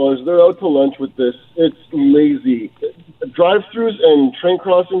other callers. They're out to lunch with this. It's lazy. Drive-thrus and train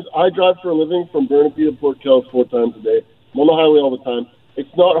crossings. I drive for a living from Burnaby to Port Kells 4 times a day. I'm on the highway all the time. It's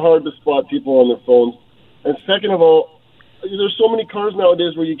not hard to spot people on their phones. And second of all, there's so many cars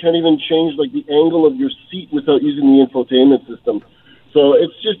nowadays where you can't even change the angle of your seat without using the infotainment system. So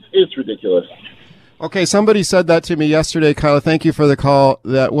it's ridiculous. Okay, somebody said that to me yesterday, Kyla. Thank you for the call.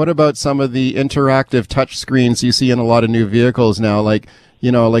 What about some of the interactive touch screens you see in a lot of new vehicles now? Like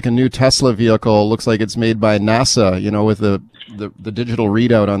a new Tesla vehicle looks like it's made by NASA, with the digital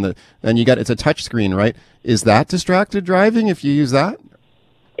readout on and it's a touch screen, right? Is that distracted driving if you use that?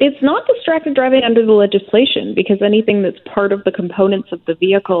 It's not distracted driving under the legislation because anything that's part of the components of the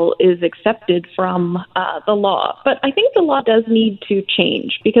vehicle is accepted from the law. But I think the law does need to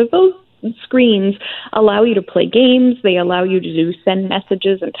change because those screens allow you to play games. They allow you to send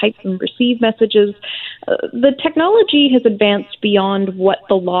messages and type and receive messages. The technology has advanced beyond what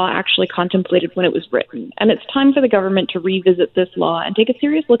the law actually contemplated when it was written. And it's time for the government to revisit this law and take a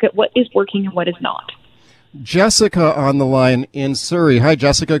serious look at what is working and what is not. Jessica on the line in Surrey. Hi,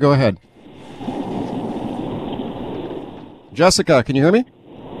 Jessica. Go ahead. Jessica, can you hear me?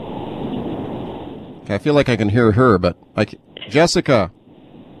 Okay, I feel like I can hear her, but Jessica.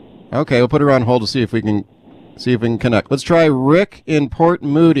 Okay, we'll put her on hold to see if we can connect. Let's try Rick in Port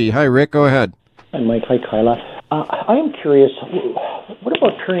Moody. Hi, Rick. Go ahead. Hi, Mike. Hi, Kyla. I am curious. What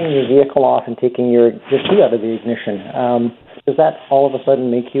about turning your vehicle off and taking your key out of the ignition? Does that all of a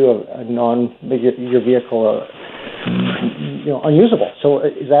sudden make you your vehicle unusable? So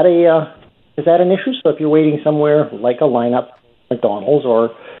is that an issue? So if you're waiting somewhere like a lineup, McDonald's,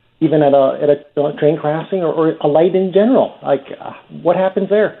 or even at a train crossing or a light in general, what happens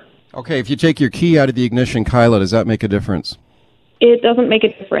there? Okay, if you take your key out of the ignition, Kyla, does that make a difference? It doesn't make a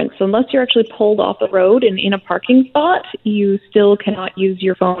difference. Unless you're actually pulled off the road and in a parking spot, you still cannot use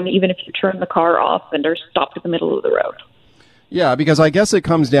your phone even if you turn the car off and are stopped in the middle of the road. Yeah, because I guess it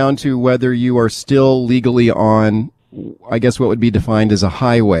comes down to whether you are still legally on, I guess what would be defined as a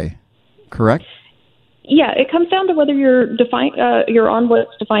highway, correct? Yeah, it comes down to whether you're on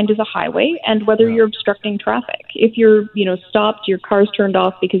what's defined as a highway and whether you're obstructing traffic. If you're, stopped, your car's turned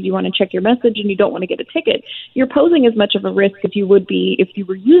off because you want to check your message and you don't want to get a ticket, you're posing as much of a risk as you would be if you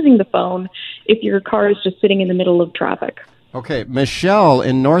were using the phone if your car is just sitting in the middle of traffic. Okay, Michelle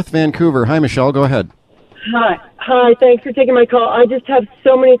in North Vancouver. Hi, Michelle, go ahead. Hi, thanks for taking my call. I just have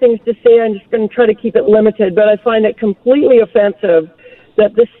so many things to say. I'm just going to try to keep it limited, but I find it completely offensive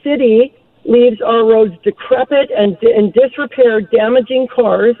that the city leaves our roads decrepit and in disrepair, damaging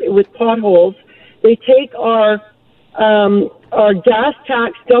cars with potholes. They take our gas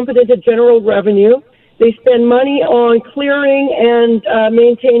tax, dump it into general revenue. They spend money on clearing and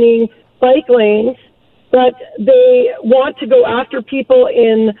maintaining bike lanes but they want to go after people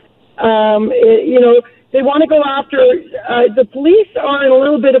in, they want to go after, the police are in a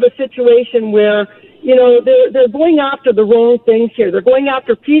little bit of a situation where, they're going after the wrong things here. They're going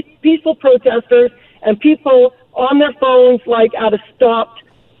after peaceful protesters and people on their phones, like at a stopped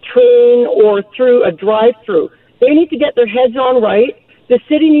train or through a drive-through. They need to get their heads on right. The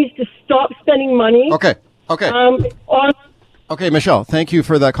city needs to stop spending money. Okay. Okay, Michelle, thank you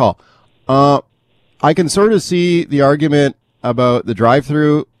for that call. I can sort of see the argument about the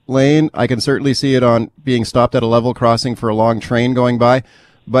drive-through lane. I can certainly see it on being stopped at a level crossing for a long train going by.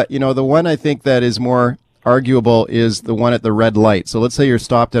 But, the one I think that is more arguable is the one at the red light. So let's say you're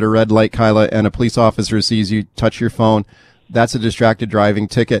stopped at a red light, Kyla, and a police officer sees you touch your phone. That's a distracted driving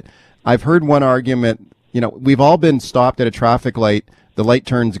ticket. I've heard one argument, we've all been stopped at a traffic light. The light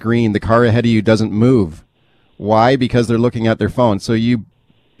turns green. The car ahead of you doesn't move. Why? Because they're looking at their phone. So you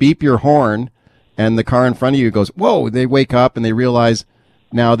beep your horn and the car in front of you goes, whoa, they wake up and they realize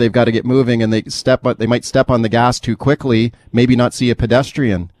now they've got to get moving, and they might step on the gas too quickly, maybe not see a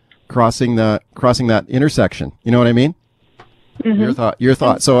pedestrian crossing that intersection. You know what I mean? Mm-hmm. Your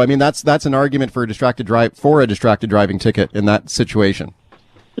thought. So I mean that's an argument for a distracted driving ticket in that situation.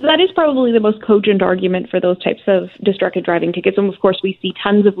 That is probably the most cogent argument for those types of distracted driving tickets. And of course, we see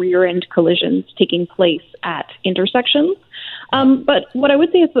tons of rear-end collisions taking place at intersections. But what I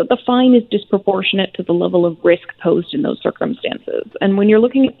would say is that the fine is disproportionate to the level of risk posed in those circumstances. And when you're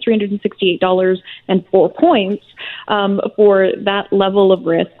looking at $368 and 4 points for that level of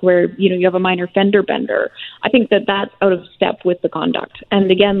risk where, you have a minor fender bender, I think that that's out of step with the conduct.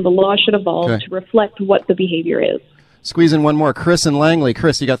 And again, the law should evolve to reflect what the behavior is. Squeeze in one more. Chris in Langley.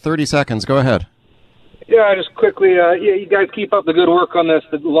 Chris, you got 30 seconds. Go ahead. Yeah, just quickly, you guys keep up the good work on this.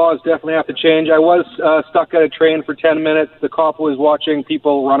 The laws definitely have to change. I was stuck at a train for 10 minutes. The cop was watching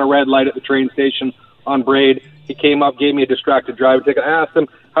people run a red light at the train station on Braid. He came up, gave me a distracted driving ticket. I asked him,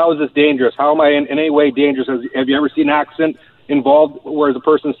 how is this dangerous? How am I in any way dangerous? Have you ever seen an accident involved where the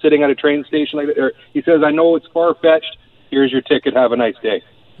person's sitting at a train station like that? He says, I know it's far-fetched. Here's your ticket. Have a nice day.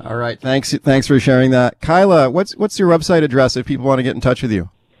 All right. Thanks for sharing that. Kyla, what's your website address if people want to get in touch with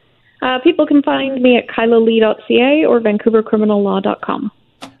you? People can find me at kylalee.ca or vancouvercriminallaw.com.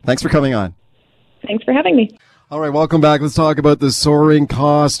 Thanks for coming on. Thanks for having me. All right, welcome back. Let's talk about the soaring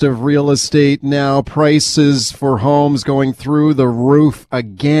cost of real estate now. Prices for homes going through the roof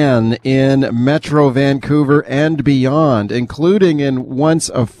again in Metro Vancouver and beyond, including in once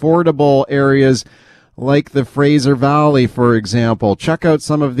affordable areas like the Fraser Valley, for example. Check out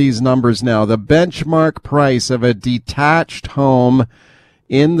some of these numbers now. The benchmark price of a detached home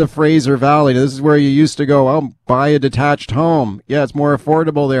in the Fraser Valley. Now, this is where you used to go, buy a detached home. Yeah, it's more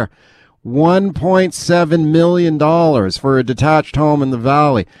affordable there. $1.7 million for a detached home in the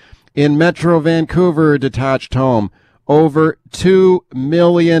Valley. In Metro Vancouver, a detached home, over $2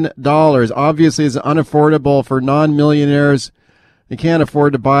 million. Obviously, it's unaffordable for non-millionaires. You can't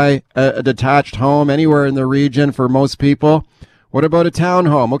afford to buy a detached home anywhere in the region for most people. What about a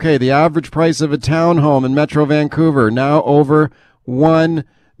townhome? Okay, the average price of a townhome in Metro Vancouver, now over $1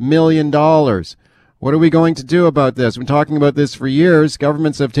 million. What are we going to do about this? We've been talking about this for years.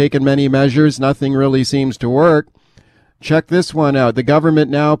 Governments have taken many measures. Nothing really seems to work. Check this one out. The government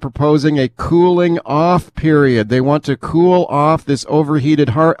now proposing a cooling off period. They want to cool off this overheated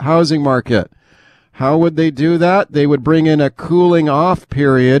housing market. How would they do that? They would bring in a cooling off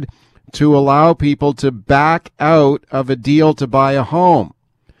period to allow people to back out of a deal to buy a home.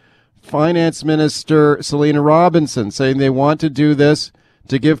 Finance Minister Selena Robinson saying they want to do this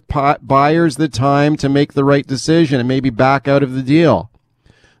to give buyers the time to make the right decision and maybe back out of the deal.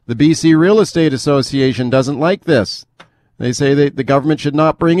 The BC Real Estate Association doesn't like this. They say the government should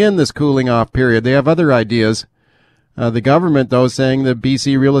not bring in this cooling off period. They have other ideas. The government, though, saying the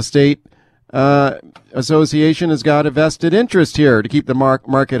BC Real Estate Association has got a vested interest here to keep the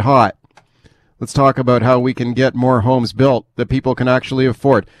market hot. Let's talk about how we can get more homes built that people can actually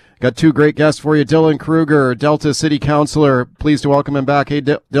afford. Got two great guests for you. Dylan Kruger, Delta City Councillor. Pleased to welcome him back. Hey,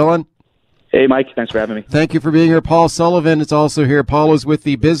 Dylan. Hey, Mike. Thanks for having me. Thank you for being here. Paul Sullivan is also here. Paul is with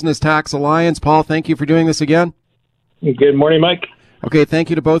the Business Tax Alliance. Paul, thank you for doing this again. Good morning, Mike. Okay, thank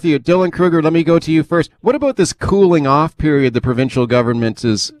you to both of you. Dylan Kruger, let me go to you first. What about this cooling off period the provincial government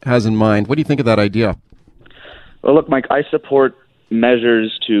has in mind? What do you think of that idea? Well, look, Mike, I support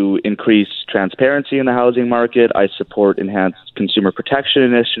measures to increase transparency in the housing market. I support enhanced consumer protection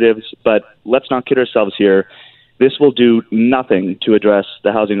initiatives, but let's not kid ourselves here. This will do nothing to address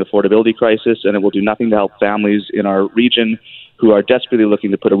the housing affordability crisis, and it will do nothing to help families in our region who are desperately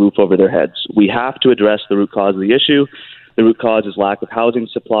looking to put a roof over their heads. We have to address the root cause of the issue. The root cause is lack of housing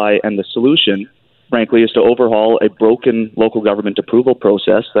supply, and the solution frankly, is to overhaul a broken local government approval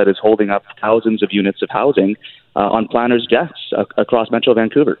process that is holding up thousands of units of housing on planners' desks across Metro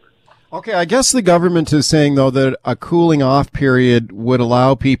Vancouver. Okay, I guess the government is saying, though, that a cooling off period would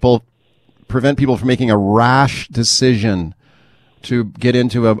prevent people from making a rash decision to get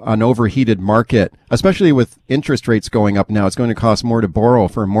into an overheated market, especially with interest rates going up now. It's going to cost more to borrow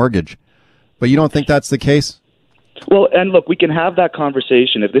for a mortgage. But you don't think that's the case? Well, and look, we can have that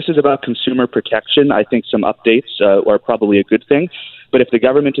conversation. If this is about consumer protection, I think some updates are probably a good thing. But if the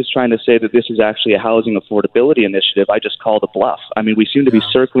government is trying to say that this is actually a housing affordability initiative, I just call the bluff. I mean, we seem to be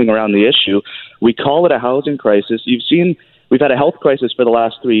circling around the issue. We call it a housing crisis. We've had a health crisis for the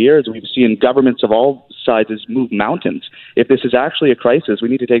last 3 years. We've seen governments of all sizes move mountains. If this is actually a crisis, we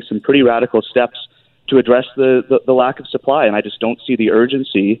need to take some pretty radical steps to address the lack of supply. And I just don't see the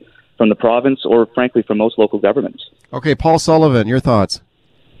urgency from the province or, frankly, from most local governments. Okay, Paul Sullivan, your thoughts?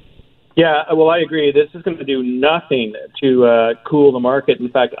 Yeah, well, I agree. This is going to do nothing to cool the market. In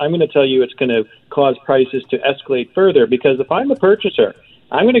fact, I'm going to tell you it's going to cause prices to escalate further, because if I'm a purchaser,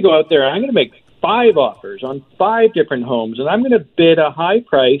 I'm going to go out there and I'm going to make 5 offers on 5 different homes, and I'm going to bid a high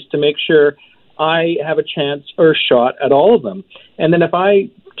price to make sure I have a chance or a shot at all of them. And then if I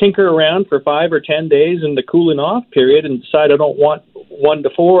tinker around for 5 or 10 days in the cooling off period and decide I don't want 1 to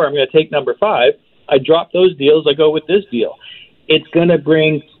 4, I'm going to take number 5, I drop those deals, I go with this deal. It's going to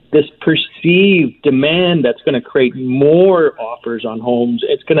bring this perceived demand that's going to create more offers on homes.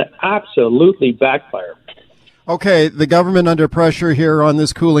 It's going to absolutely backfire. Okay, the government under pressure here on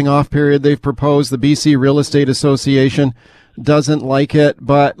this cooling off period. They've proposed, the BC Real Estate Association doesn't like it.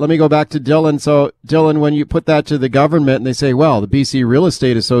 But let me go back to Dylan. So, Dylan, when you put that to the government and they say, well, the BC Real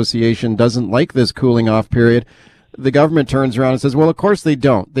Estate Association doesn't like this cooling off period, the government turns around and says, well, of course they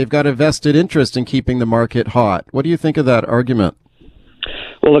don't. They've got a vested interest in keeping the market hot. What do you think of that argument?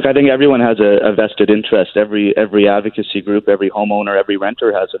 Well, look, I think everyone has a vested interest. Every advocacy group, every homeowner, every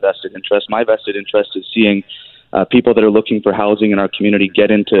renter has a vested interest. My vested interest is seeing people that are looking for housing in our community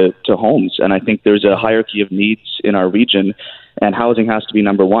get into homes. And I think there's a hierarchy of needs in our region, and housing has to be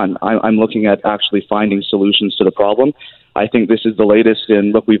number one. I'm looking at actually finding solutions to the problem. I think this is the latest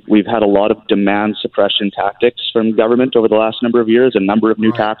in, look, we've had a lot of demand suppression tactics from government over the last number of years, a number of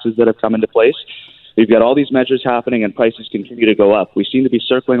new taxes that have come into place. We've got all these measures happening and prices continue to go up. We seem to be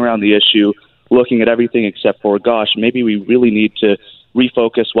circling around the issue, looking at everything except for, gosh, maybe we really need to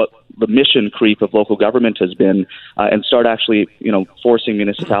refocus what the mission creep of local government has been and start actually, forcing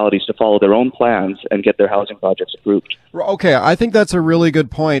municipalities to follow their own plans and get their housing projects approved. Okay, I think that's a really good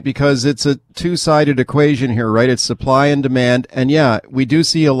point, because it's a two-sided equation here, right? It's supply and demand. And yeah, we do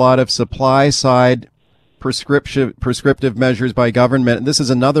see a lot of supply side prescriptive measures by government. And this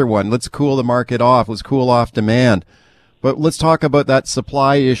is another one. Let's cool the market off. Let's cool off demand. But let's talk about that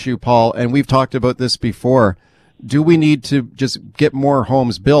supply issue, Paul. And we've talked about this before. Do we need to just get more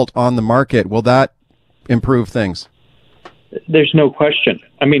homes built on the market? Will that improve things? There's no question.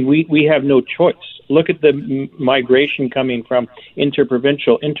 I mean, we have no choice. Look at the migration coming from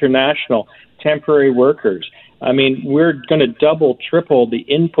interprovincial, international, temporary workers. I mean, we're going to double, triple the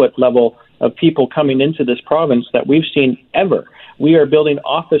input level of people coming into this province that we've seen ever. We are building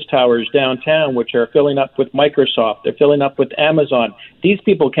office towers downtown, which are filling up with Microsoft. They're filling up with Amazon. These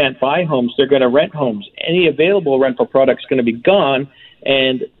people can't buy homes. They're going to rent homes. Any available rental product is going to be gone,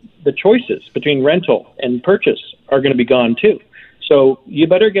 and the choices between rental and purchase are going to be gone too. So you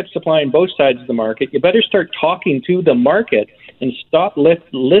better get supply on both sides of the market. You better start talking to the market and stop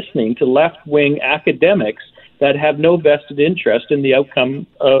listening to left-wing academics that have no vested interest in the outcome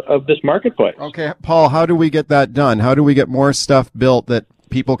of this marketplace. Okay, Paul, how do we get that done? How do we get more stuff built that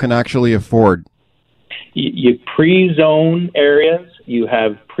people can actually afford? You pre-zone areas. You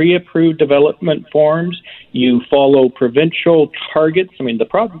have pre-approved development forms. You follow provincial targets. I mean, the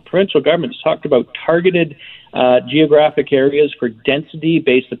provincial government has talked about targeted geographic areas for density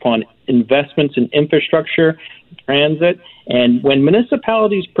based upon investments in infrastructure, transit. And when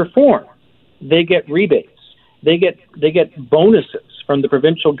municipalities perform, they get rebates. They get bonuses from the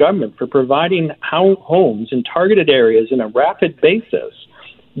provincial government for providing homes in targeted areas in a rapid basis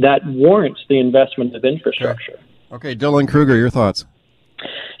that warrants the investment of infrastructure. Okay, Dylan Kruger, your thoughts?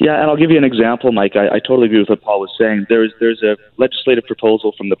 Yeah, and I'll give you an example, Mike. I totally agree with what Paul was saying. There's a legislative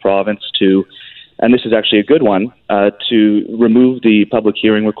proposal from the province to, and this is actually a good one, to remove the public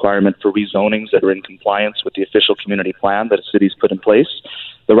hearing requirement for rezonings that are in compliance with the official community plan that a city's put in place.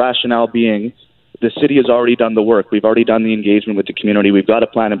 The rationale being, the city has already done the work. We've already done the engagement with the community. We've got a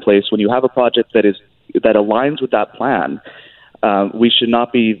plan in place. When you have a project that aligns with that plan, We should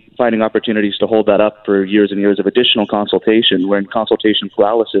not be finding opportunities to hold that up for years and years of additional consultation. We're in consultation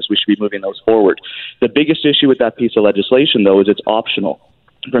paralysis. We should be moving those forward. The biggest issue with that piece of legislation, though, is it's optional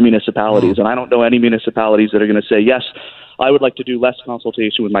for municipalities. And I don't know any municipalities that are going to say, yes, I would like to do less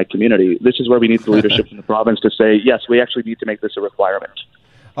consultation with my community. This is where we need the leadership in the province to say, yes, we actually need to make this a requirement.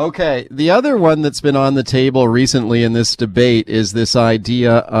 Okay. The other one that's been on the table recently in this debate is this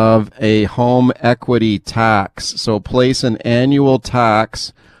idea of a home equity tax. So place an annual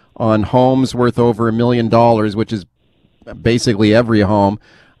tax on homes worth over $1 million, which is basically every home,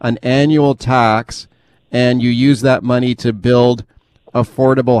 an annual tax, and you use that money to build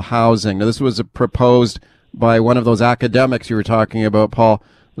affordable housing. Now, this was proposed by one of those academics you were talking about, Paul.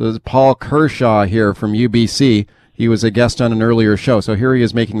 There's Paul Kershaw here from UBC. He was a guest on an earlier show, so here he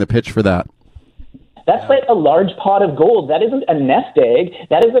is making the pitch for that. That's like a large pot of gold. That isn't a nest egg.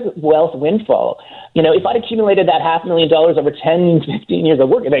 That is a wealth windfall. You know, if I'd accumulated that $500,000 over 10, 15 years of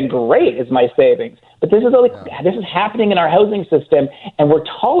work, then great is my savings. But this is happening in our housing system, and we're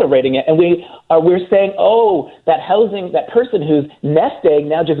tolerating it. And we're saying, oh, that person whose nest egg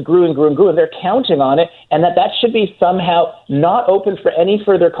now just grew and grew and grew, and they're counting on it, and that should be somehow not open for any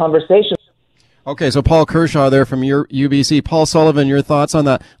further conversation. Okay, so Paul Kershaw there from your UBC. Paul Sullivan, your thoughts on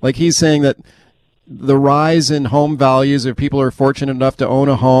that? Like, he's saying that the rise in home values, if people are fortunate enough to own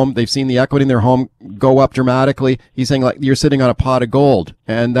a home, they've seen the equity in their home go up dramatically. He's saying, like, you're sitting on a pot of gold,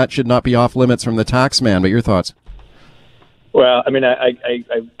 and that should not be off limits from the tax man. But your thoughts? Well, I mean, I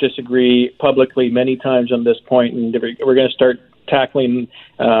disagree publicly many times on this point, and we're going to start tackling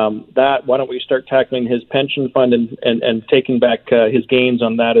that. Why don't we start tackling his pension fund and taking back his gains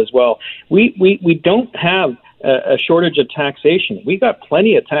on that as well? We don't have a shortage of taxation. We got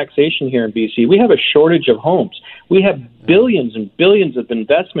plenty of taxation here in BC. We have a shortage of homes. We have billions and billions of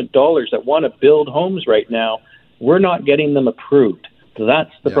investment dollars that want to build homes right now. We're not getting them approved. So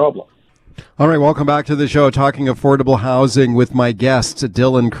that's the problem. All right, welcome back to the show, talking affordable housing with my guests,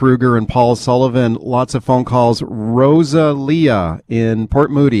 Dylan Kruger and Paul Sullivan. Lots of phone calls. Rosa Leah in Port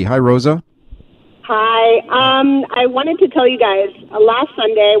Moody. Hi, Rosa. Hi. I wanted to tell you guys, last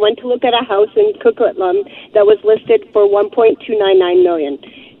Sunday I went to look at a house in Coquitlam that was listed for $1.299 million.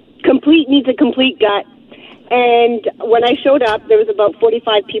 Needs a complete gut. And when I showed up, there was about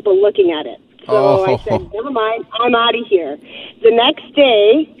 45 people looking at it. So I said, never mind, I'm out of here. The next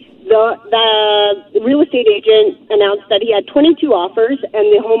day, the real estate agent announced that he had 22 offers,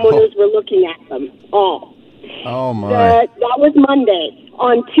 and the homeowners were looking at them all. Oh, my. That was Monday.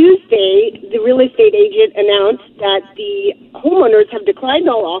 On Tuesday, the real estate agent announced that the homeowners have declined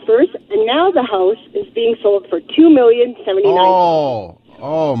all offers, and now the house is being sold for $2,079,000.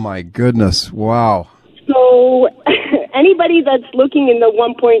 Oh, my goodness. Wow. So anybody that's looking in the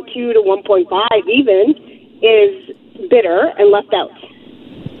 1.2 to 1.5 even is bitter and left out.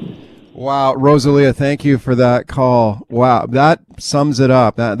 Wow, Rosalia, thank you for that call. Wow, that sums it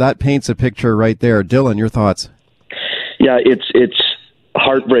up. That paints a picture right there. Dylan, your thoughts? Yeah, it's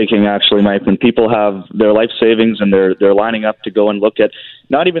heartbreaking, actually, Mike, when people have their life savings and they're lining up to go and look at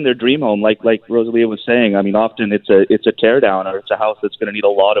not even their dream home, like Rosalia was saying. I mean, often it's a tear down, or it's a house that's going to need a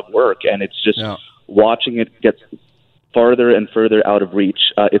lot of work, and it's just watching it get farther and further out of reach.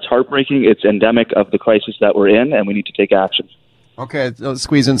 It's heartbreaking. It's endemic of the crisis that we're in, and we need to take action. Okay, let's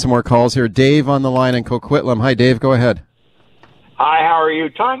squeeze in some more calls here. Dave on the line in Coquitlam. Hi, Dave. Go ahead. Hi, how are you?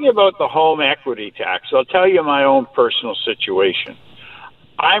 Talking about the home equity tax, I'll tell you my own personal situation.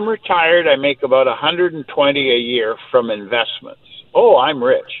 I'm retired. I make about $120 a year from investments. Oh, I'm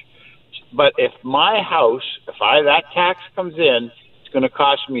rich. But if my house, that tax comes in, it's going to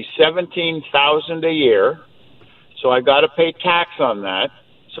cost me $17,000 a year. So I got to pay tax on that.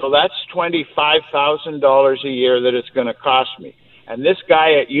 So that's $25,000 a year that it's going to cost me. And this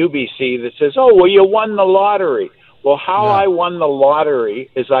guy at UBC that says, oh, well, you won the lottery. Well, how I won the lottery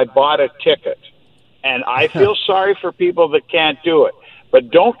is I bought a ticket. And I feel sorry for people that can't do it. But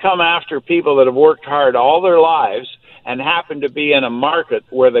don't come after people that have worked hard all their lives and happen to be in a market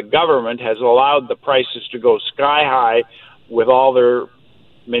where the government has allowed the prices to go sky high with all their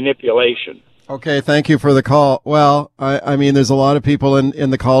manipulation. Okay, thank you for the call. Well, I mean, there's a lot of people in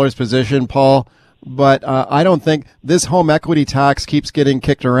the caller's position, Paul, but I don't think this home equity tax keeps getting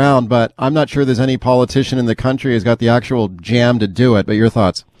kicked around, but I'm not sure there's any politician in the country who's got the actual jam to do it. But your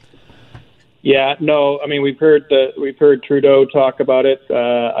thoughts? Yeah, no, I mean, we've heard Trudeau talk about it.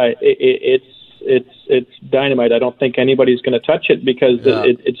 It's dynamite. I don't think anybody's going to touch it because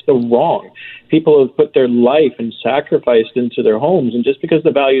it's so wrong. People have put their life and sacrificed into their homes, and just because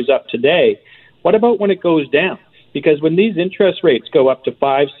the value's up today, what about when it goes down? Because when these interest rates go up to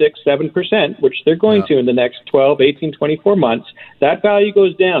 5, 6, 7%, which they're going to in the next 12, 18, 24 months, that value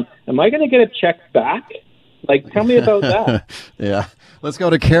goes down. Am I going to get a check back? Like, tell me about that. Yeah. Let's go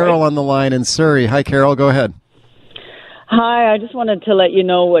to Carol on the line in Surrey. Hi, Carol. Go ahead. Hi, I just wanted to let you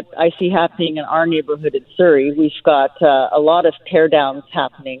know what I see happening in our neighborhood in Surrey. We've got a lot of tear downs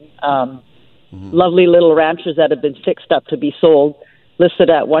happening. Lovely little ranches that have been fixed up to be sold, listed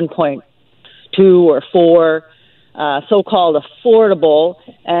at 1.2 or 4. So-called affordable,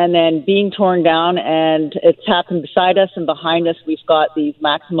 and then being torn down, and it's happened beside us and behind us. We've got these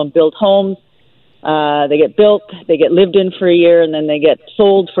maximum built homes. They get built, they get lived in for a year, and then they get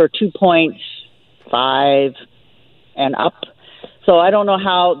sold for 2.5 and up. So I don't know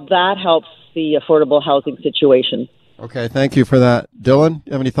how that helps the affordable housing situation. Okay, thank you for that. Dylan,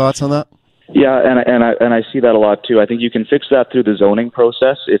 you have any thoughts on that? Yeah, and I see that a lot too. I think you can fix that through the zoning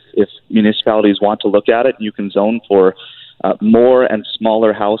process. If municipalities want to look at it, you can zone for more and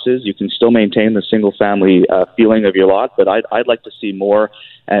smaller houses. You can still maintain the single family feeling of your lot, but I'd like to see more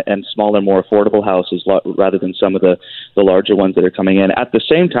and smaller, more affordable houses rather than some of the larger ones that are coming in. At the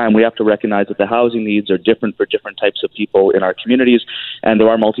same time, we have to recognize that the housing needs are different for different types of people in our communities, and there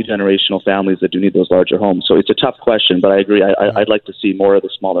are multi-generational families that do need those larger homes. So it's a tough question, but I agree. I'd like to see more of the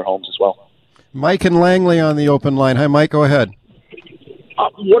smaller homes as well. Mike and Langley on the open line. Hi, Mike. Go ahead.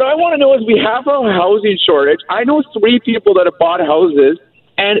 What I want to know is we have a housing shortage. I know 3 people that have bought houses,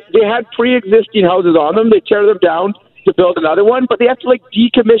 and they had pre-existing houses on them. They tear them down to build another one, but they have to,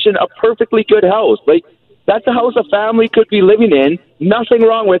 decommission a perfectly good house. That's a house a family could be living in. Nothing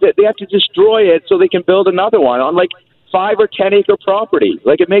wrong with it. They have to destroy it so they can build another one on, 5 or 10 acre property.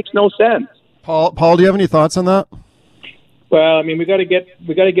 It makes no sense. Paul, do you have any thoughts on that? Well, I mean, we got to get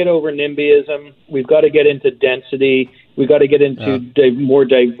over NIMBYism. We've got to get into density. We've got to get into more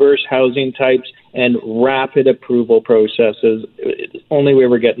diverse housing types and rapid approval processes. It's the only way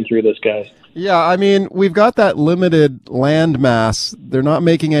we're getting through this, guys. Yeah, I mean, we've got that limited land mass. They're not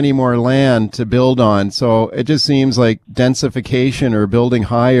making any more land to build on, so it just seems like densification or building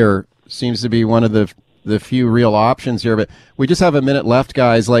higher seems to be one of the few real options here. But we just have a minute left,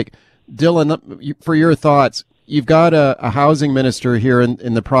 guys. Dylan, for your thoughts. You've got a housing minister here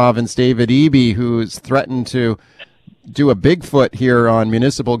in the province, David Eby, who's threatened to do a Bigfoot here on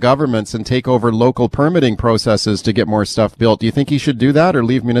municipal governments and take over local permitting processes to get more stuff built. Do you think he should do that or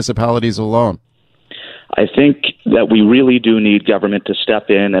leave municipalities alone? I think that we really do need government to step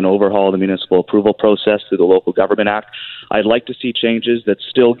in and overhaul the municipal approval process through the Local Government Act. I'd like to see changes that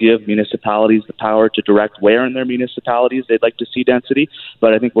still give municipalities the power to direct where in their municipalities they'd like to see density,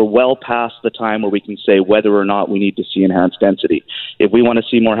 but I think we're well past the time where we can say whether or not we need to see enhanced density. If we want to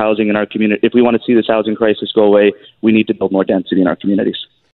see more housing in our community, if we want to see this housing crisis go away, we need to build more density in our communities.